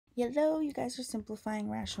Hello, you guys are simplifying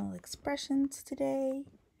rational expressions today.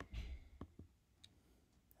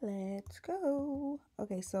 Let's go.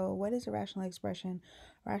 Okay, so what is a rational expression?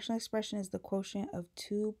 A rational expression is the quotient of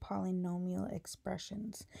two polynomial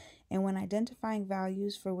expressions. And when identifying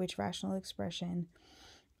values for which rational expression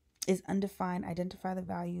is undefined, identify the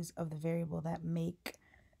values of the variable that make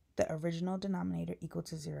the original denominator equal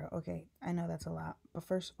to 0. Okay, I know that's a lot, but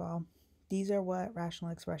first of all, these are what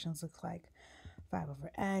rational expressions look like. 5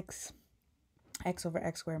 over x over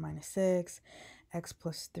x squared minus 6, x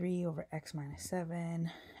plus 3 over x minus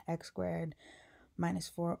 7, x squared minus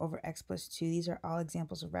 4 over x plus 2. These are all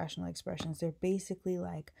examples of rational expressions. They're basically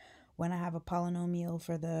like when I have a polynomial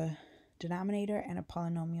for the denominator and a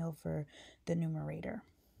polynomial for the numerator.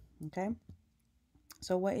 Okay?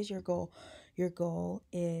 So what is your goal? Your goal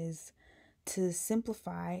is to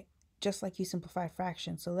simplify just like you simplify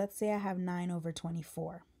fractions. So let's say I have 9 over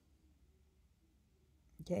 24.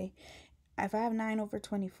 Okay? If I have 9 over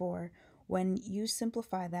 24, when you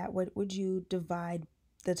simplify that, what would you divide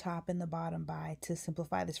the top and the bottom by to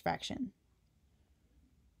simplify this fraction?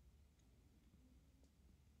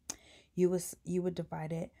 You would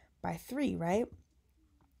divide it by 3, right?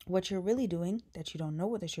 What you're really doing, that you don't know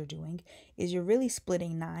what you're doing, is you're really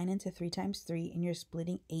splitting 9 into 3 times 3, and you're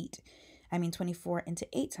splitting 24 into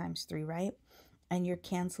 8 times 3, right? And you're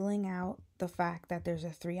canceling out the fact that there's a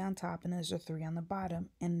 3 on top and there's a 3 on the bottom.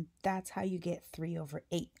 And that's how you get 3 over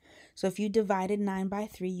 8. So if you divided 9 by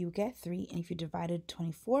 3, you would get 3. And if you divided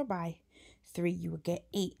 24 by 3, you would get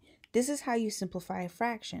 8. This is how you simplify a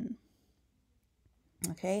fraction.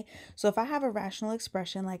 Okay, so if I have a rational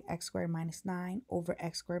expression like x squared minus 9 over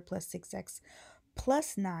x squared plus 6x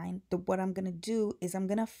plus 9, what I'm going to do is I'm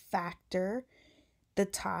going to factor the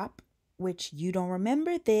top, which you don't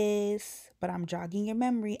remember this, but I'm jogging your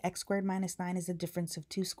memory. X squared minus 9 is the difference of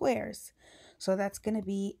two squares. So that's going to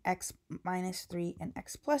be x minus 3 and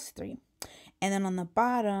x plus 3. And then on the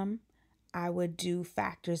bottom, I would do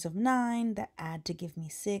factors of 9 that add to give me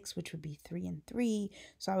 6, which would be 3 and 3.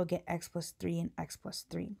 So I would get x plus 3 and x plus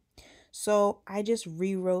 3. So I just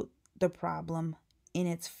rewrote the problem in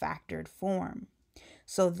its factored form.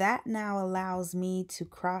 So that now allows me to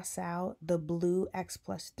cross out the blue x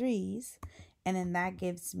plus 3's, and then that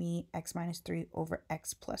gives me x minus 3 over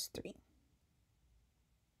x plus 3.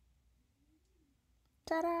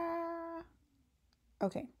 Ta-da!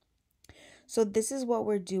 Okay, so this is what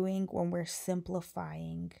we're doing when we're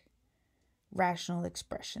simplifying rational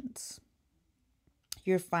expressions.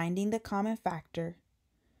 You're finding the common factor,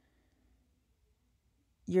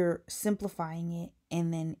 you're simplifying it,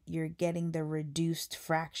 and then you're getting the reduced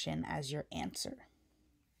fraction as your answer.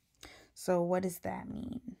 So what does that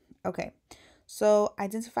mean? Okay, so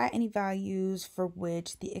identify any values for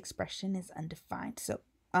which the expression is undefined. So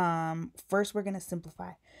first we're going to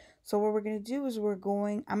simplify. So what we're going to do is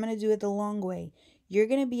I'm going to do it the long way. You're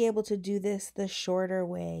going to be able to do this the shorter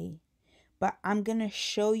way, but I'm going to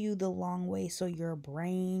show you the long way so your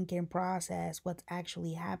brain can process what's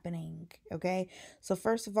actually happening, okay? So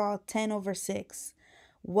first of all, 10 over 6.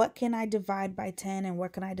 What can I divide by 10 and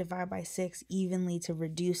what can I divide by 6 evenly to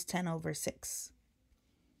reduce 10 over 6?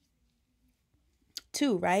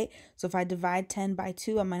 2, right? So if I divide 10 by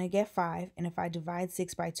 2, I'm going to get 5. And if I divide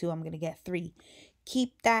 6 by 2, I'm going to get 3.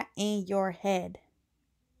 Keep that in your head.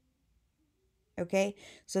 Okay?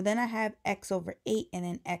 So then I have x over 8 and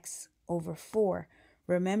then x over 4.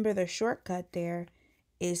 Remember the shortcut there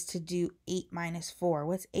is to do 8 minus 4.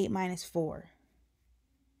 What's 8 minus 4?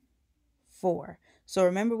 4. So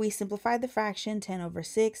remember we simplified the fraction 10 over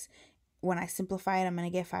 6. When I simplify it, I'm going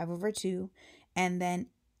to get 5 over 2. And then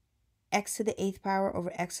x to the 8th power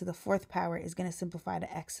over x to the 4th power is going to simplify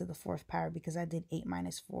to x to the 4th power because I did 8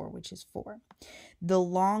 minus 4, which is 4. The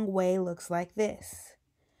long way looks like this.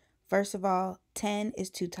 First of all, 10 is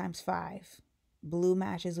 2 times 5. Blue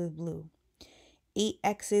matches with blue.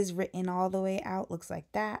 8x's written all the way out looks like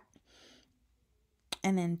that.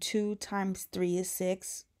 And then 2 times 3 is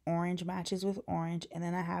 6. Orange matches with orange. And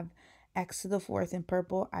then I have x to the 4th in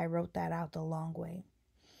purple. I wrote that out the long way.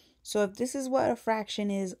 So if this is what a fraction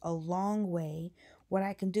is a long way, what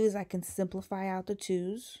I can do is I can simplify out the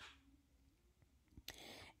 2's.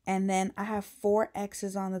 And then I have 4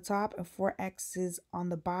 x's on the top and 4 x's on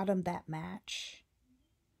the bottom that match.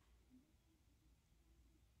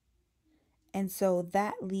 And so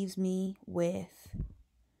that leaves me with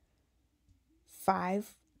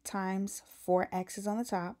 5 times 4 x's on the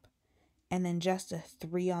top and then just a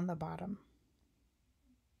 3 on the bottom.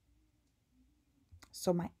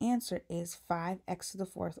 So my answer is 5x to the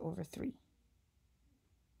 4th over 3.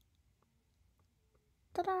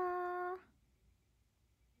 Ta-da!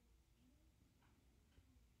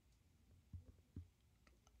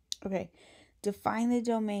 Okay, define the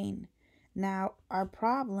domain. Now, our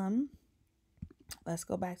problem, let's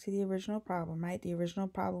go back to the original problem, right? The original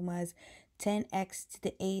problem was 10x to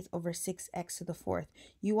the 8th over 6x to the 4th.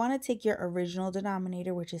 You want to take your original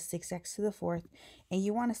denominator, which is 6x to the 4th, and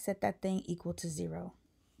you want to set that thing equal to 0.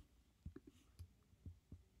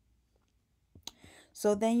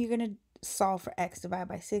 So then you're going to solve for x. Divide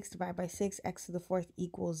by 6, x to the 4th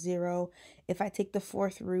equals 0. If I take the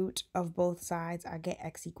 4th root of both sides, I get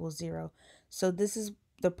x equals 0. So this is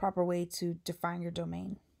the proper way to define your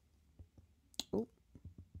domain. Ooh.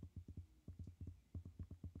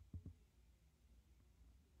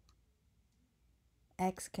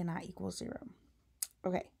 X cannot equal 0.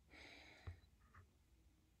 Okay.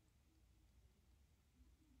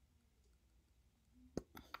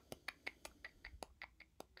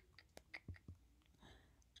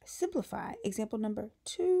 Simplify. Example number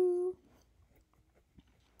 2.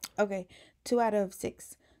 Okay, 2 out of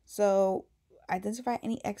 6. So identify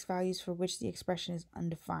any x values for which the expression is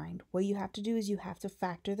undefined. What you have to do is you have to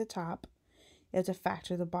factor the top. You have to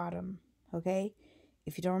factor the bottom. Okay?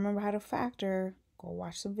 If you don't remember how to factor, go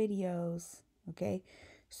watch some videos. Okay?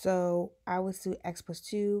 So I would do x plus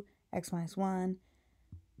 2, x minus 1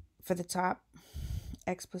 for the top,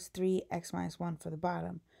 x plus 3, x minus 1 for the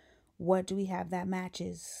bottom. What do we have that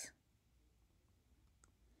matches?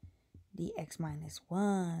 The x minus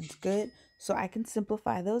 1's. Good. So I can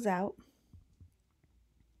simplify those out.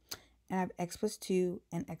 And I have x plus 2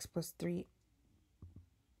 and x plus 3.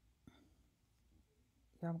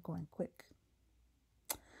 Here I'm going quick.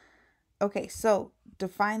 Okay, so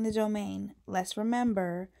define the domain. Let's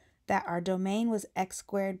remember that our domain was x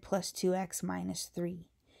squared plus 2x minus 3.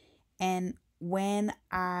 And when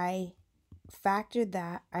I factored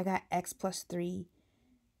that, I got x plus 3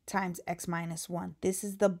 times x minus 1. This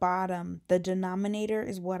is the bottom. The denominator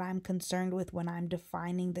is what I'm concerned with when I'm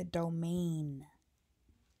defining the domain.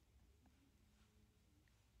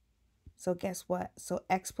 So guess what? So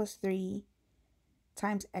x plus 3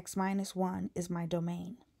 times x minus 1 is my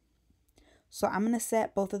domain. So I'm going to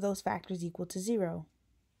set both of those factors equal to 0.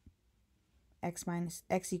 X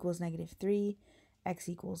equals negative 3, x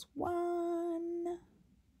equals 1.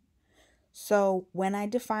 So when I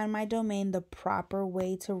define my domain, the proper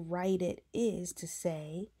way to write it is to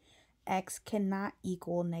say x cannot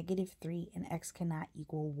equal negative 3 and x cannot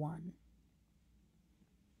equal 1.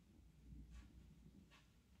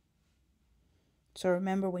 So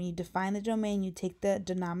remember, when you define the domain, you take the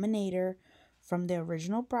denominator from the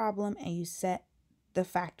original problem and you set the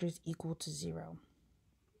factors equal to 0.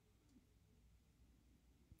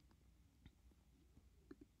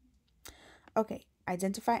 Okay,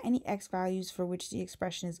 identify any x values for which the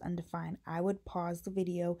expression is undefined. I would pause the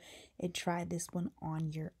video and try this one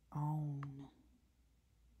on your own.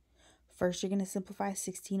 First, you're going to simplify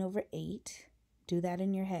 16 over 8. Do that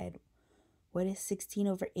in your head. What is 16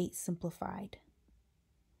 over 8 simplified?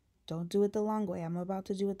 Don't do it the long way. I'm about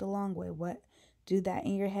to do it the long way. What? Do that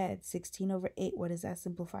in your head. 16 over 8, what does that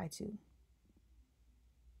simplify to?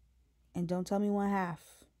 And don't tell me 1/2.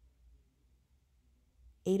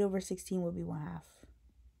 8 over 16 would be 1/2.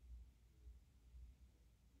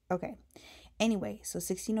 Okay. Anyway, so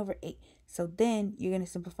 16 over 8. So then you're going to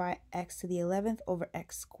simplify x to the 11th over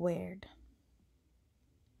x squared.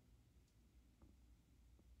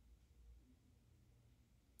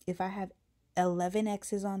 If I have 11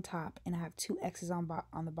 x's on top and I have 2 x's on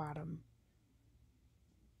the bottom,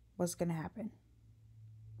 what's going to happen?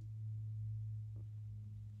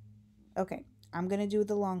 Okay, I'm going to do it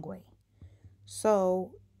the long way.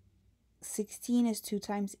 So 16 is 2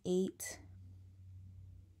 times 8.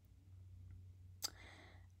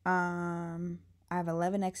 I have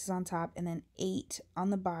 11 x's on top and then 8 on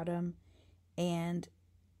the bottom and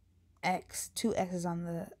 2 x's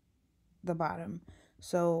on the bottom.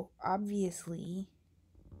 So obviously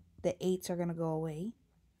the 8's are going to go away.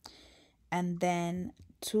 And then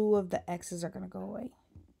 2 of the x's are going to go away.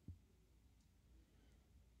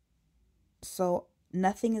 So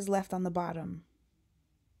nothing is left on the bottom.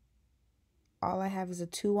 All I have is a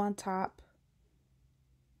 2 on top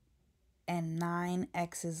and 9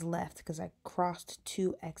 x's left because I crossed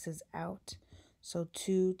 2 x's out. So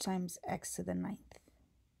 2 times x to the 9th.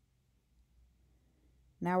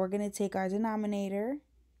 Now we're going to take our denominator,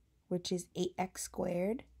 which is 8x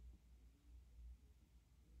squared.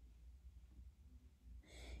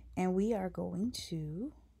 And we are going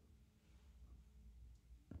to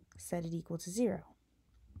set it equal to 0.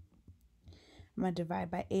 I'm going to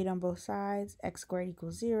divide by 8 on both sides. X squared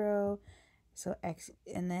equals 0. So x,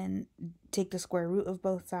 and then take the square root of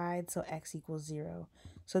both sides. So x equals 0.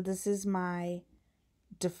 So this is my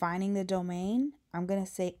defining the domain. I'm going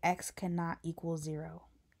to say x cannot equal 0.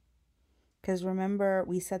 Because remember,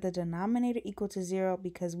 we set the denominator equal to 0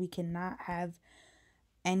 because we cannot have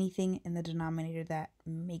anything in the denominator that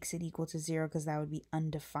makes it equal to 0, because that would be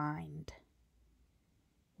undefined.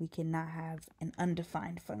 We cannot have an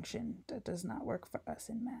undefined function. That does not work for us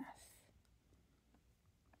in math.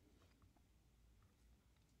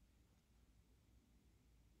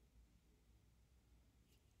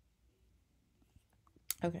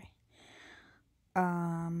 Okay.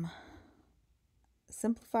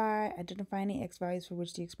 Simplify, identify any x values for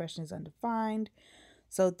which the expression is undefined.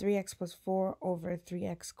 So 3x plus 4 over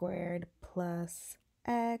 3x squared plus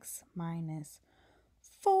x minus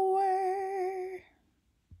 4.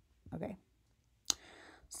 Okay.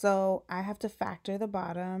 So I have to factor the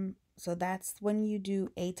bottom. So that's when you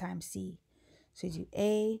do a times c. So you do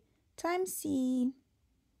a times c.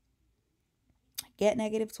 Get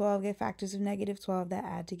negative 12. Get factors of negative 12 that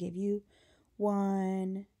add to give you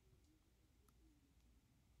 1.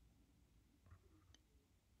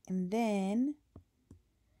 And then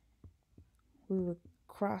we would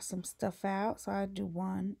cross some stuff out. So I do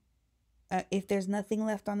 1. If there's nothing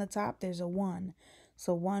left on the top, there's a 1.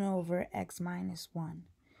 So 1 over x minus 1.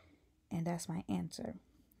 And that's my answer.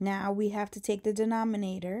 Now we have to take the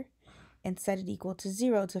denominator and set it equal to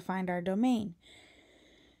 0 to find our domain.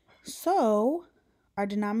 So our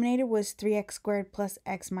denominator was 3x squared plus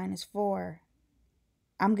x minus 4.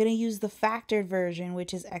 I'm going to use the factored version,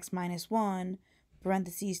 which is x minus 1,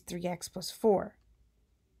 parentheses 3x plus 4.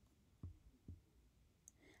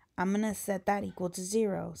 I'm going to set that equal to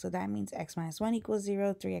 0. So that means x minus 1 equals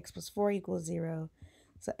 0, 3x plus 4 equals 0.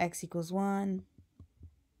 So x equals 1,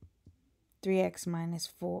 3x minus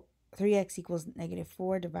 4, 3x equals negative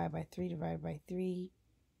 4, divided by 3,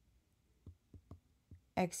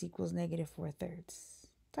 x equals negative 4/3.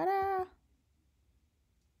 Ta-da!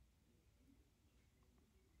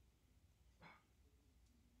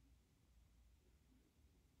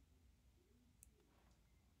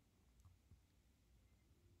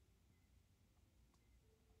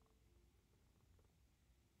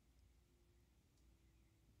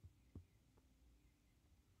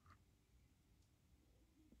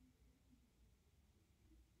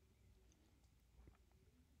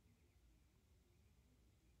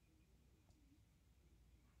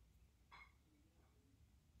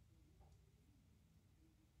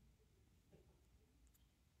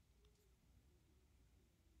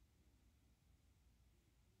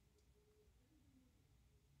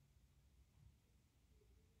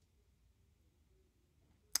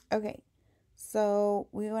 Okay, so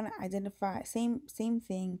we want to identify, same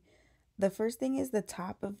thing. The first thing is the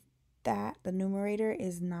top of that, the numerator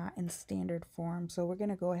is not in standard form. So we're going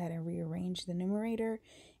to go ahead and rearrange the numerator,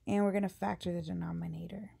 and we're going to factor the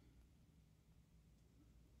denominator.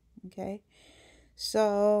 Okay,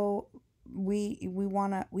 so we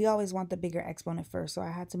always want the bigger exponent first. So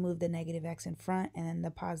I had to move the negative x in front, and then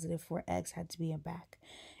the positive 4x had to be in back.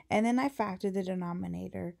 And then I factored the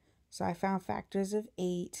denominator. So I found factors of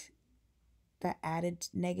 8 that added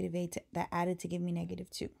negative 8 that added to give me negative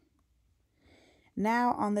 2.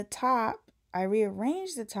 Now on the top, I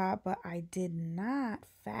rearranged the top, but I did not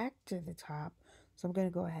factor the top. So I'm going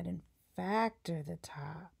to go ahead and factor the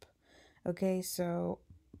top. Okay, so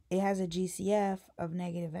it has a GCF of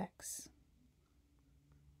negative x.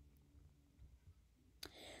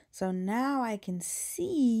 So now I can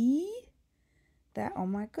see that, oh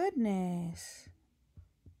my goodness,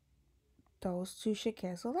 those two should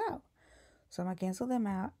cancel out. So I'm going to cancel them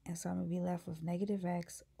out, and so I'm going to be left with negative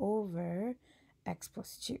x over x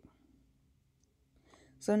plus 2.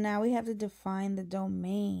 So now we have to define the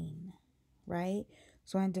domain, right?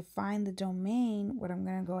 So when I define the domain, what I'm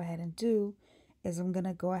going to go ahead and do is I'm going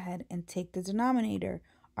to go ahead and take the denominator.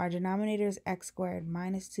 Our denominator is x squared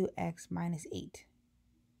minus 2x minus 8.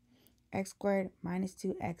 X squared minus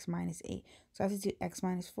 2x minus 8. So I have to do x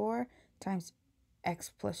minus 4 times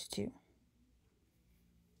x plus 2.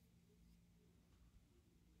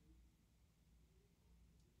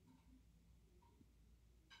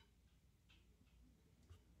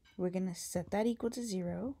 We're going to set that equal to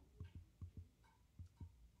 0.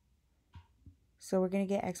 So we're going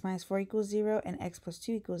to get x minus 4 equals 0 and x plus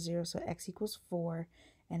 2 equals 0. So x equals 4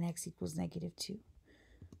 and x equals negative 2.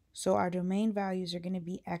 So our domain values are going to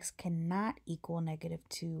be x cannot equal negative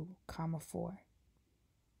 2, comma 4.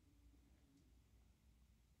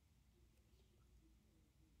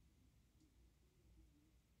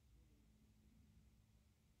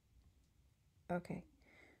 Okay.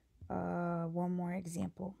 One more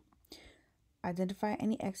example. Identify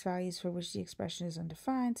any x values for which the expression is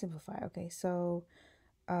undefined. Simplify. Okay, so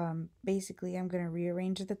Basically, I'm going to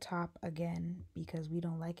rearrange the top again because we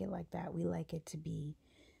don't like it like that. We like it to be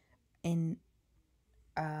in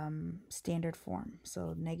standard form.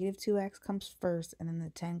 So negative 2x comes first, and then the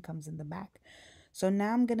 10 comes in the back. So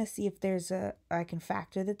now I'm going to see if I can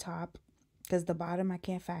factor the top, because the bottom I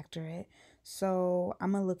can't factor it. So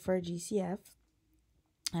I'm going to look for a GCF.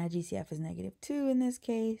 GCF is negative 2 in this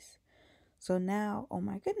case. So now, oh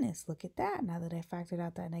my goodness, look at that. Now that I factored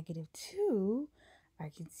out that negative 2, I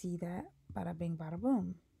can see that bada bing, bada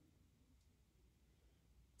boom.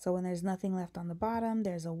 So when there's nothing left on the bottom,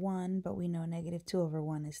 there's a 1, but we know negative 2 over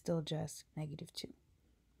 1 is still just negative 2.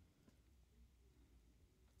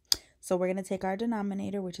 So we're going to take our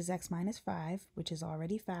denominator, which is x minus 5, which is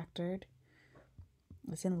already factored.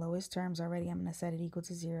 It's in lowest terms already. I'm going to set it equal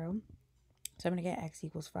to 0. So I'm going to get x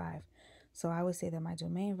equals 5. So I would say that my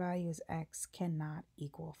domain value is x cannot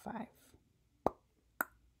equal 5.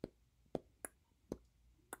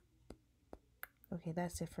 Okay,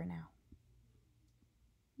 that's it for now.